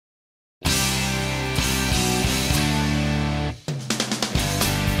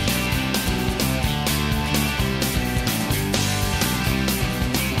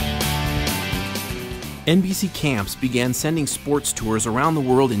NBC Camps began sending sports tours around the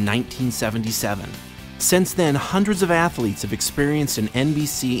world in 1977. Since then, hundreds of athletes have experienced an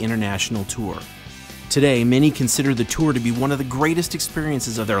NBC international tour. Today, many consider the tour to be one of the greatest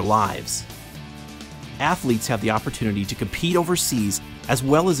experiences of their lives. Athletes have the opportunity to compete overseas as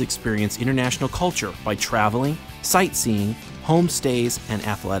well as experience international culture by traveling, sightseeing, homestays, and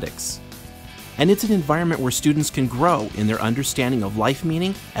athletics. And it's an environment where students can grow in their understanding of life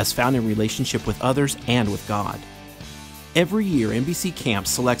meaning as found in relationship with others and with God. Every year, NBC Camps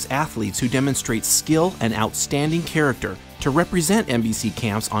selects athletes who demonstrate skill and outstanding character to represent NBC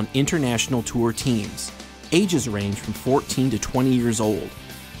Camps on international tour teams. Ages range from 14 to 20 years old.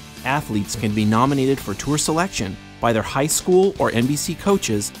 Athletes can be nominated for tour selection by their high school or NBC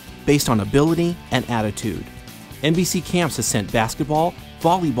coaches based on ability and attitude. NBC Camps has sent basketball,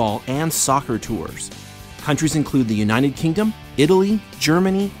 volleyball, and soccer tours. Countries include the United Kingdom, Italy,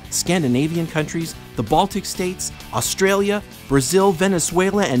 Germany, Scandinavian countries, the Baltic states, Australia, Brazil,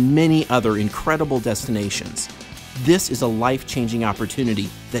 Venezuela, and many other incredible destinations. This is a life-changing opportunity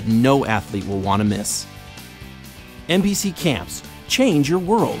that no athlete will want to miss. NBC Camps, change your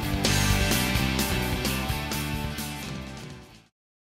world.